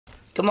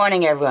Good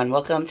morning, everyone.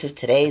 Welcome to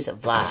today's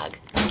vlog.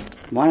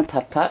 Good morning,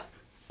 Pup Pup.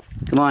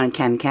 Good morning,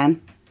 Ken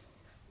Ken.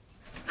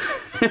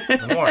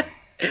 Good morning.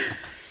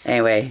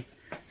 Anyway,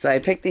 so I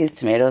picked these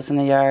tomatoes in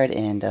the yard,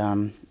 and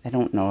I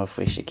don't know if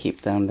we should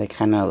keep them. They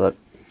kind of look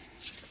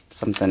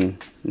something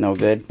no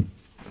good.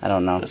 I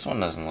don't know. This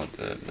one doesn't look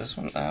good. This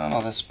one, I don't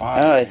know, the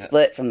spot. Oh, it's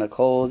split from the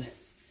cold.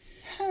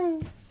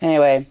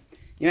 Anyway,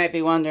 you might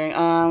be wondering,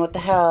 what the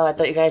hell? I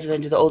thought you guys were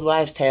going to do the old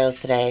wives' tales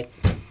today.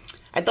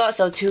 I thought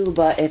so too,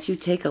 but if you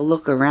take a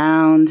look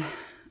around,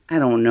 I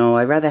don't know.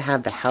 I'd rather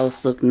have the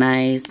house look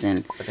nice.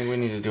 And I think we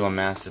need to do a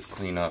massive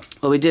cleanup.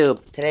 well, we do.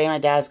 Today my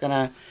dad's going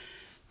to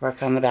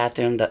work on the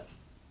bathroom.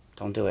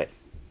 Don't do it.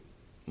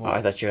 Well,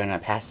 I thought you were going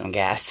to pass some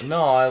gas.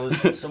 No,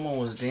 someone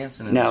was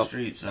dancing in the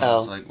street, so I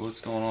was like,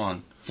 what's going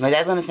on? So my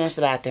dad's going to finish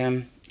the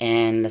bathroom,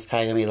 and it's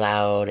probably going to be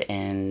loud,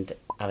 and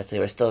obviously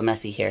we're still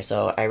messy here,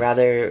 so I'd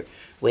rather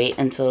wait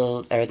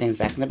until everything's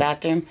back in the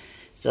bathroom.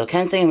 So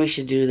Ken's thinking we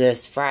should do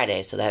this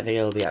Friday, so that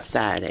video will be up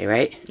Saturday,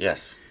 right?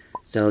 Yes.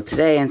 So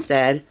today,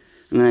 instead,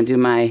 I'm going to do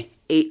my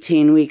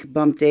 18-week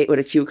bump date with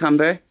a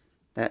cucumber.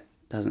 That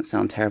doesn't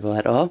sound terrible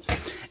at all.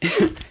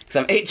 Because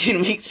I'm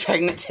 18 weeks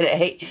pregnant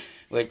today,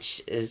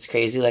 which is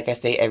crazy, like I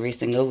say, every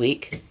single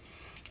week.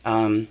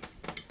 And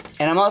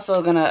I'm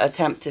also going to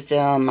attempt to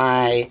film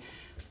my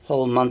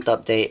whole month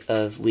update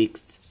of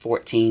weeks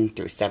 14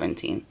 through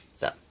 17.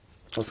 So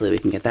hopefully we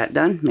can get that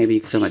done. Maybe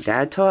you can film a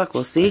dad talk.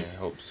 We'll see. I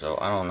hope so.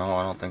 I don't know.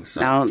 I don't think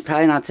so. No,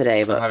 probably not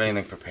today, but I don't have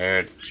anything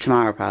prepared.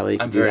 Tomorrow probably.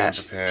 I'm very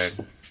unprepared.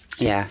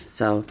 Yeah,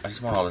 so. I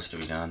just want all this to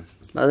be done.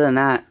 Other than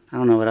that, I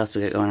don't know what else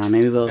we got going on.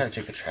 Maybe we'll. We gotta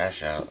take the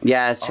trash out.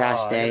 Yeah, it's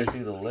trash day. I gotta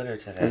do the litter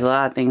today. There's a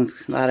lot of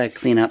things, a lot of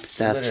cleanup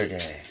stuff. Litter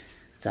day.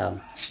 So.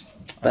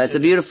 But it's a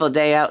beautiful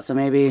day out, so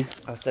maybe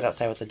I'll sit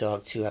outside with the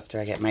dog too after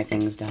I get my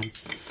things done.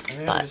 I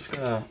think I'm just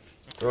gonna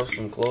throw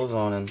some clothes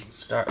on and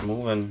start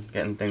moving,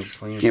 getting things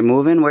clean. You're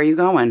moving? Where are you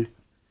going?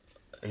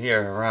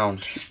 Here,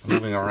 around.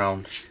 Moving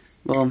around.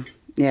 Well,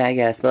 yeah, I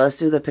guess. But let's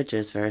do the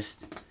pictures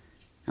first.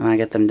 I want to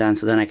get them done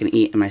so then I can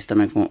eat and my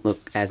stomach won't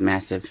look as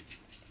massive.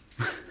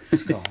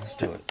 Let's go. Let's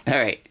do it.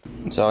 Alright.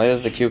 So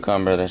here's the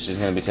cucumber that she's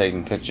going to be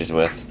taking pictures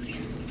with.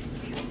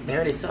 They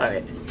already saw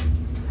it.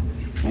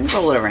 Maybe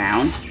roll it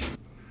around.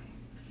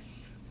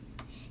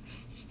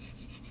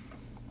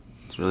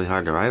 It's really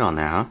hard to write on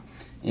there, huh?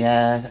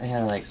 Yeah, I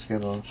gotta like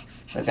scribble.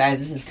 But guys,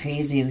 this is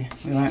crazy.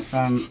 We went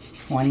from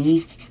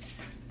 20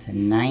 to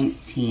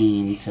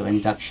 19 to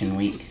induction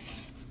week.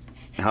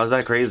 How's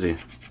that crazy?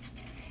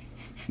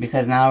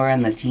 Because now we're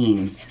in the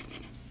teens.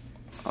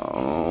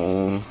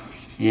 Oh.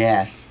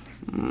 Yeah.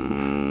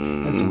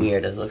 Looks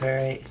weird. Does it look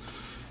alright?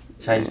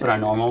 Should I just put a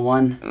normal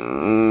one?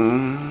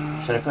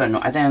 Should I put a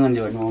I think I'm gonna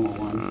do a normal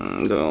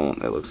one.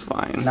 Don't. It looks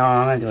fine. No,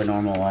 I'm gonna do a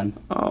normal one.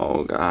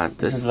 Oh God.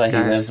 This is what he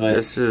lives with.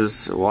 This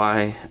is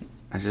why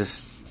I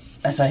just...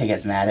 That's why he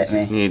gets mad at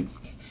me.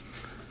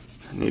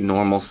 I need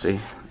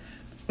normalcy.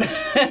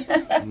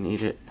 I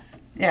need it.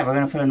 Yeah, we're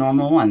gonna put a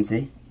normal one,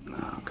 see?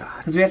 Oh God.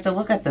 Because we have to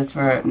look at this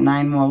for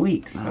 9 more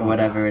weeks, or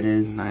whatever it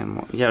is. 9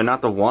 more. Yeah,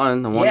 not the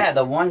one. The one. Yeah,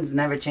 the one's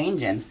never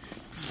changing.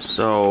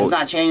 So... It's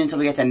not changing until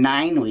we get to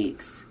 9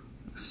 weeks.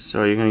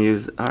 So you're gonna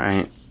use...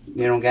 Alright.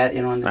 You don't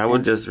understand? I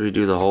would just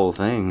redo the whole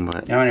thing,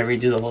 but... You don't want to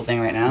redo the whole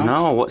thing right now?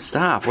 No, what?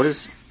 Stop. What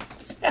is...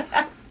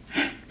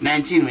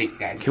 19 weeks,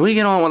 guys. Can we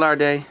get on with our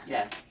day?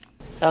 Yes.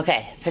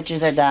 Okay,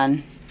 pictures are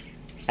done.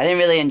 I didn't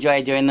really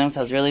enjoy doing them because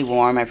I was really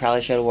warm. I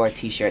probably should have wore a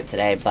t-shirt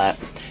today, but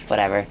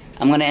whatever.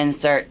 I'm going to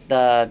insert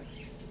the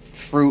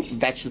fruit,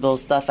 vegetable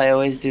stuff I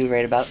always do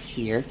right about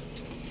here.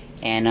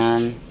 And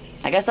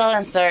I guess I'll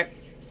insert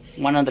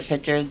one of the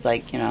pictures,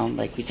 like, you know,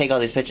 like we take all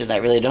these pictures I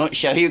really don't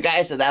show you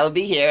guys, so that will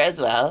be here as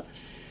well.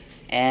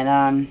 And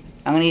I'm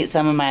going to eat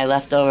some of my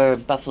leftover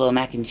buffalo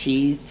mac and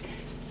cheese.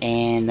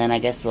 And then I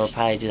guess we'll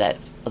probably do that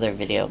other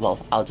video.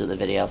 Well, I'll do the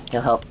video.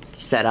 He'll help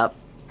set up.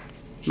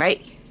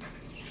 Right?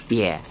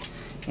 Yeah.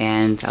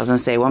 And I was gonna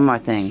say one more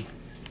thing.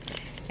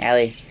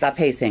 Allie, stop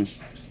pacing.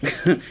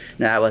 No,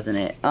 that wasn't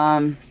it.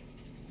 I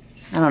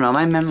don't know,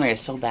 my memory is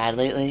so bad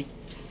lately.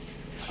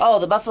 Oh,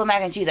 the buffalo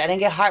mac and cheese. I didn't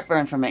get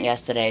heartburn from it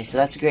yesterday, so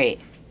that's great.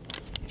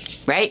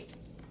 Right?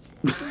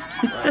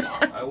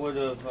 Right. I would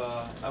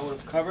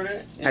have covered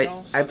it. You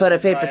know, so I put a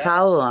paper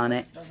towel on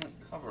it. It doesn't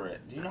cover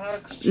it. Do you know how to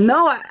cook?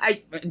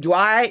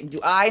 No,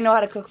 do I know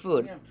how to cook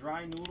food? You have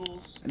dry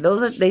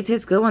noodles. They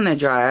taste good when they're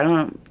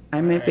dry. I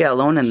may be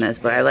alone in this,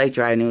 but I like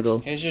dry noodle.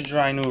 Here's your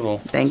dry noodle.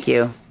 Thank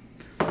you.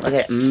 Look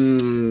at,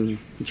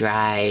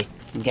 dry.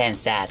 I'm getting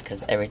sad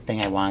because everything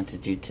I wanted to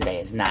do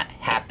today is not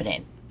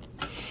happening.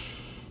 I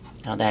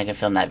don't think I can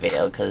film that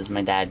video because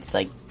my dad's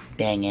like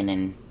banging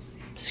and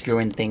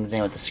screwing things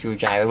in with the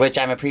screwdriver, which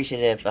I'm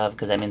appreciative of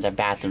because that means our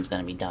bathroom's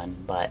going to be done,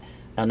 but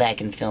I don't think I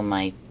can film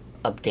my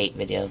update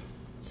video,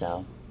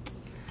 so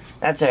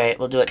that's alright,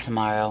 we'll do it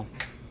tomorrow.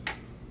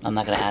 I'm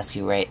not going to ask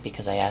you right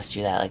because I asked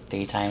you that like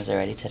 3 times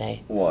already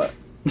today. What?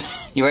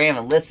 You weren't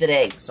even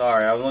listening.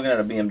 Sorry, I was looking at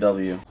a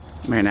BMW.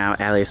 Right now,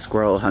 Allie's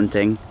squirrel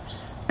hunting,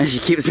 and she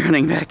keeps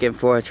running back and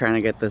forth trying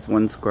to get this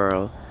one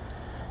squirrel.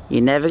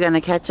 You're never going to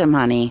catch him,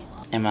 honey.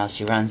 And while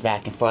she runs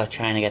back and forth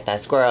trying to get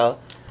that squirrel,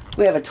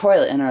 we have a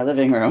toilet in our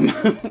living room.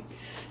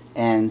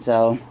 And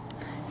so,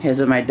 here's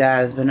what my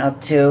dad's been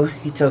up to.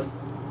 He took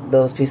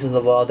those pieces of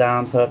the wall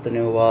down, put up the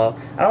new wall.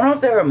 I don't know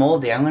if they were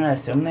moldy. I'm gonna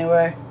assume they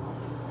were.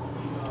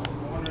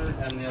 Corner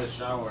and near the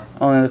shower.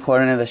 Only the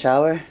corner near the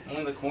shower?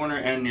 Only the corner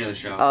and near the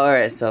shower. Oh,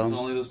 alright, so. There's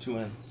only those two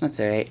ends. That's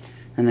alright.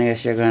 And I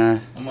guess you're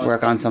gonna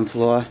work on some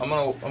floor. I'm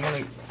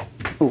gonna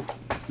Ooh,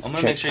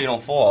 make sure you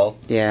don't fall.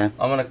 Yeah.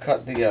 I'm gonna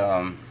cut the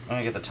I'm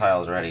gonna get the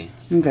tiles ready.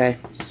 Okay.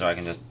 So I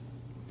can just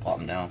plop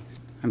them down.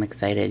 I'm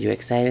excited. You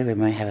excited? We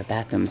might have a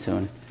bathroom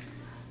soon.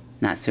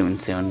 Not soon,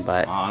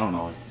 but. I don't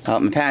know. Oh,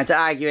 my parents are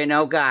arguing.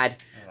 Oh, God.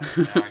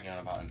 They're arguing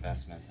about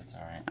investments. It's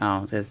alright.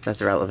 Oh,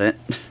 that's irrelevant.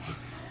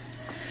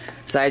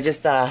 So I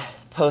just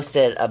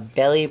posted a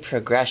belly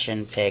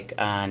progression pic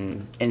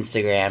on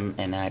Instagram,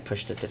 and I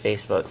pushed it to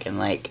Facebook, and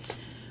like,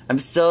 I'm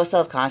so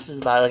self-conscious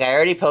about it. Like, I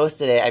already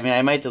posted it. I mean,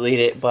 I might delete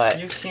it,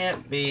 but... You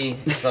can't be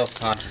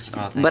self-conscious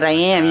about things. But I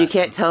am. You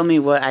can't tell me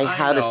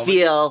how to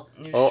feel.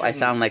 Oh, I shouldn't.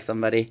 sound like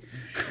somebody.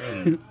 You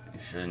shouldn't. You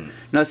shouldn't.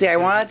 No, see, I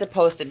wanted to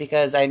post it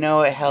because I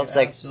know it helps,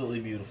 You're like... absolutely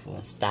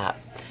beautiful. Stop.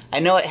 I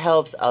know it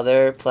helps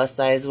other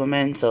plus-size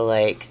women, so,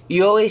 like,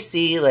 you always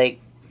see, like,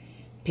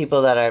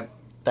 people that are,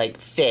 like,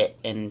 fit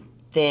and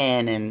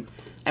thin, and...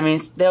 I mean,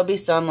 there'll be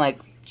some, like,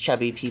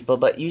 chubby people,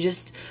 but you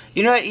just...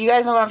 You know what? You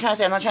guys know what I'm trying to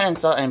say. I'm not trying to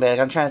insult anybody. Like,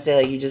 I'm trying to say,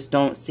 like, you just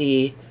don't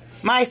see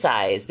my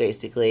size,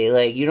 basically.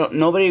 Like, you don't...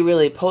 Nobody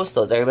really posts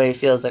those. Everybody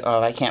feels like,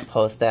 oh, I can't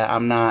post that.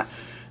 I'm not,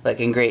 like,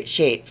 in great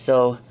shape.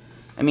 So,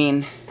 I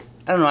mean...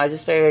 I don't know, I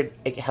just figured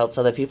it helps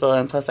other people,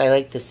 and plus I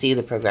like to see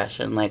the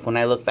progression. Like, when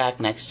I look back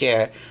next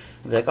year,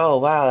 I'll be like, oh,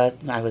 wow,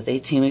 I was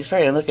 18 weeks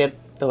pregnant, look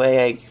at the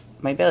way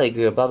my belly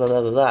grew, blah, blah,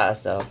 blah, blah, blah.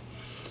 So,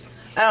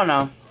 I don't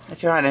know.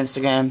 If you're on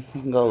Instagram,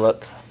 you can go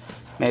look.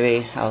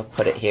 Maybe I'll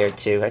put it here,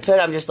 too. I feel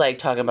like I'm just, like,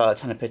 talking about a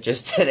ton of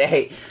pictures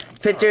today.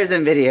 Pictures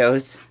and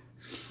videos.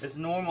 It's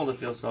normal to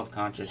feel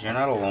self-conscious. You're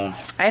not alone.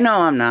 I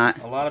know I'm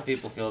not. A lot of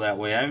people feel that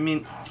way. I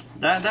mean,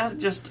 that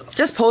just...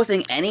 Just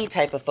posting any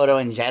type of photo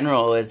in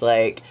general is,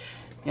 like...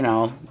 You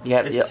know, you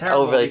have to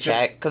overly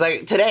check.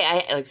 Because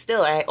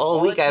today,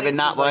 all week I've been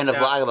not wanting to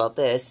vlog about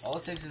this. All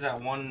it takes is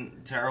that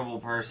one terrible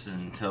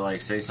person to,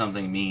 like, say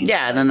something mean.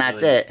 Yeah, and then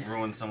that's it.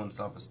 Ruin someone's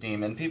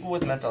self-esteem. And people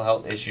with mental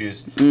health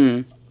issues,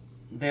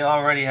 they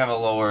already have a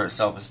lower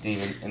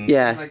self-esteem. And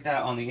things like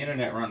that on the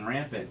internet run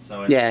rampant.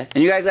 So it's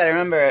and you guys gotta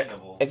remember,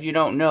 if you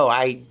don't know,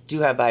 I do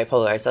have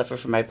bipolar. I suffer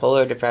from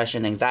bipolar,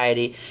 depression,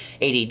 anxiety,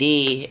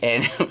 ADD,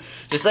 and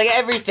just like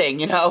everything,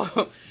 you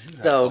know?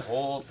 So, the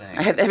whole thing.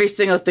 I have every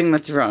single thing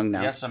that's wrong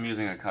now. Yes, I'm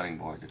using a cutting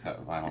board to cut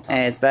vinyl tile.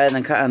 And it's better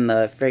than cutting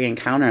the friggin'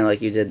 counter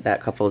like you did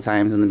that couple of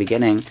times in the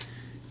beginning.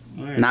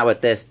 Weird. Not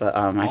with this, but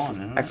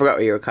I forgot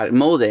what you were cutting.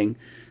 Molding.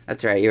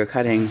 That's right, you were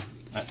cutting.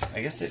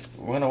 I guess it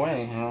went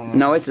away. I don't know.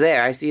 No, it's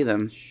there. I see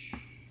them.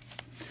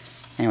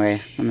 Anyway,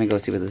 I'm gonna go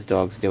see what this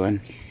dog's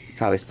doing.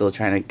 Probably still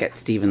trying to get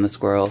Steven the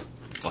squirrel.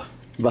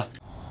 Bah.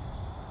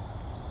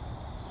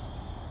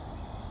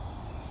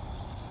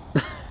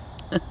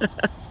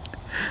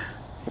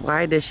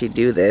 Why does she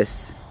do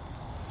this?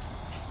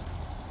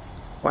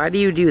 Why do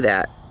you do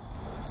that?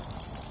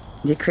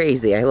 You're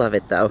crazy. I love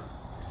it though.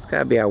 It's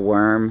gotta be a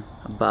worm,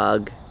 a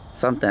bug,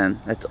 something.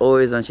 That's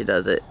always when she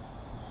does it.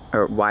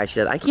 Or why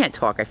she does it. I can't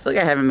talk. I feel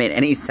like I haven't made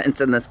any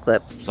sense in this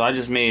clip. So I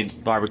just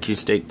made barbecue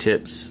steak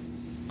tips,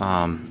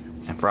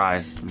 and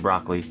fries, and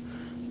broccoli.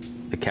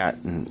 The cat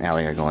and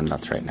Allie are going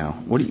nuts right now.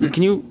 What do you,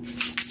 can you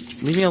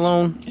leave me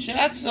alone? She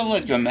acts so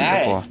like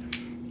dramatic.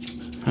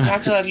 She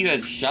acts like you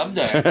had shoved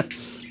her.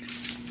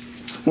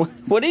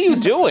 What are you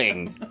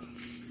doing?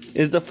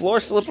 Is the floor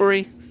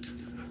slippery?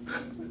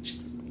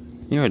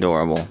 You're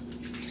adorable.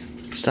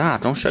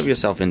 Stop, don't shove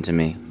yourself into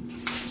me.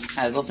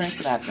 Alright, go finish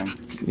the bathroom.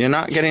 You're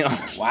not getting...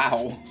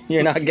 Wow.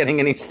 You're not getting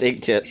any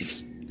steak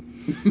tips.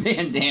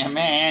 Man, damn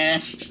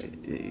man.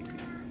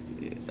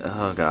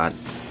 Oh, God.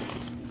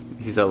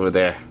 He's over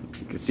there.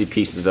 You can see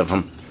pieces of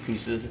him.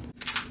 Pieces.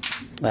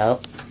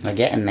 Well, we're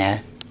getting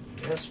there.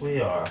 Yes, we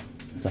are.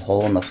 There's a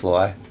hole in the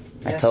floor.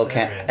 Yes, I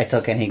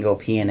told Ken he'd go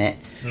pee in it.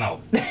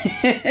 No.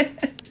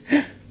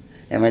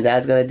 And my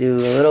dad's gonna do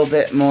a little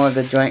bit more of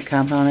the joint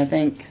compound, I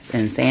think,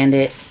 and sand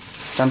it.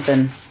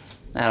 Something.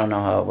 I don't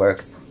know how it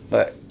works,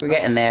 but we're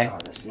getting there.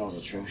 God, that smells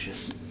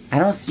atrocious. I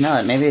don't smell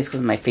it. Maybe it's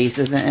because my face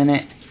isn't in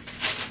it.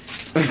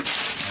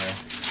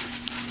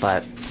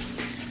 But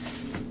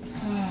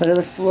look at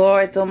the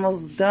floor. It's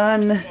almost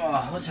done.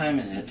 Oh, what time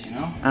is it? Do you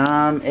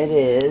know? It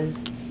is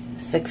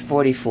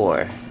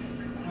 6:44.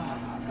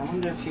 I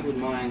wonder if he would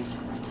mind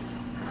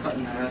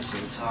cutting the rest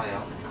of the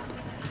tile.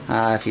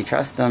 If you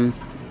trust him.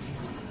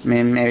 I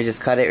mean, maybe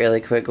just cut it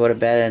really quick, go to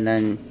bed, and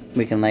then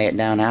we can lay it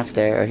down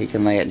after, or he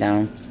can lay it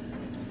down.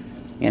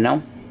 You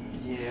know?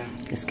 Yeah.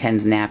 Because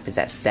Ken's nap is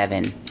at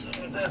 7.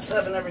 It's at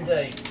 7 every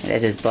day.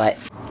 That's his butt.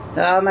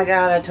 Oh my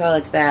god, our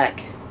toilet's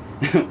back.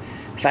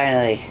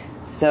 Finally.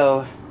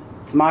 So,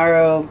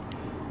 tomorrow,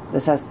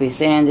 this has to be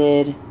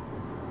sanded,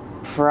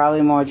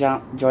 probably more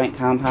joint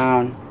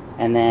compound,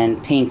 and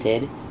then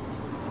painted.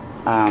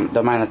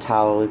 Don't mind the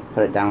towel, we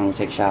put it down when we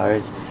take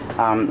showers.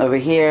 Over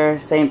here,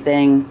 same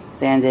thing,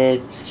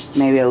 sanded,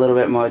 maybe a little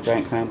bit more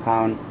joint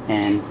compound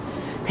and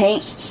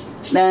paint.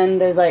 Then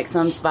there's like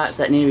some spots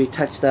that need to be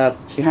touched up.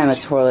 Behind the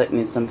toilet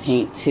needs some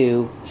paint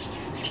too.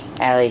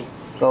 Allie,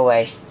 go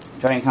away.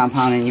 Joint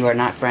compound and you are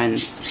not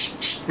friends.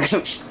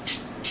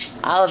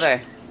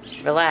 Oliver,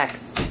 relax.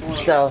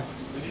 So,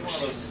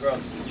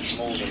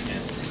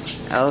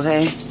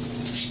 okay.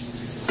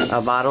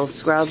 A bottle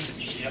scrub?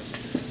 Yep.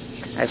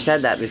 I've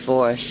said that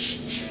before.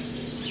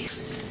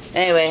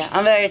 Anyway,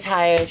 I'm very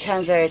tired.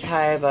 Ken's very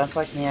tired, but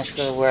unfortunately he has to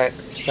go to work.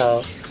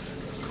 So,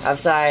 I'm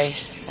sorry.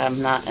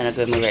 I'm not in a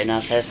good mood right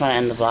now, so I just want to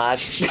end the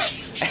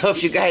vlog. I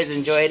hope you guys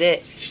enjoyed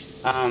it.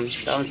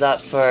 Thumbs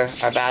up for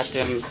our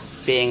bathroom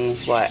being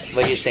what?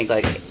 What do you think?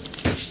 Like,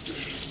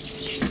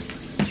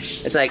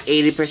 it's like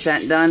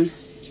 80% done?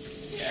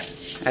 Yeah.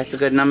 That's a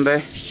good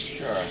number?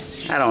 Sure.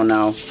 I don't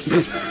know.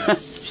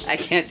 I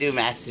can't do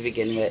math to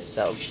begin with,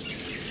 so.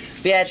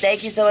 But yeah,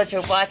 thank you so much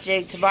for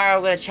watching. Tomorrow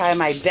I'm going to try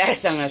my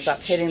best. I'm going to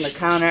stop hitting the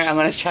counter. I'm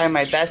going to try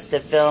my best to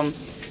film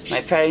my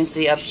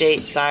pregnancy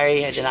update.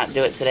 Sorry, I did not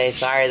do it today.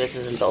 Sorry, this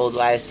isn't the old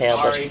wives' tale.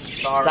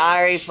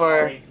 Sorry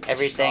for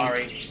everything.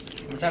 Sorry.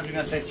 How many times are you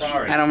going to say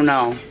sorry? I don't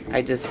know.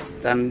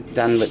 I'm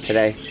done with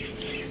today.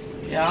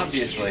 Yeah,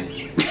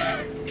 obviously.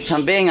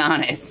 I'm being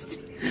honest.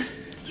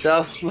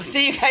 So, we'll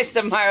see you guys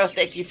tomorrow.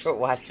 Thank you for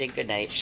watching. Good night.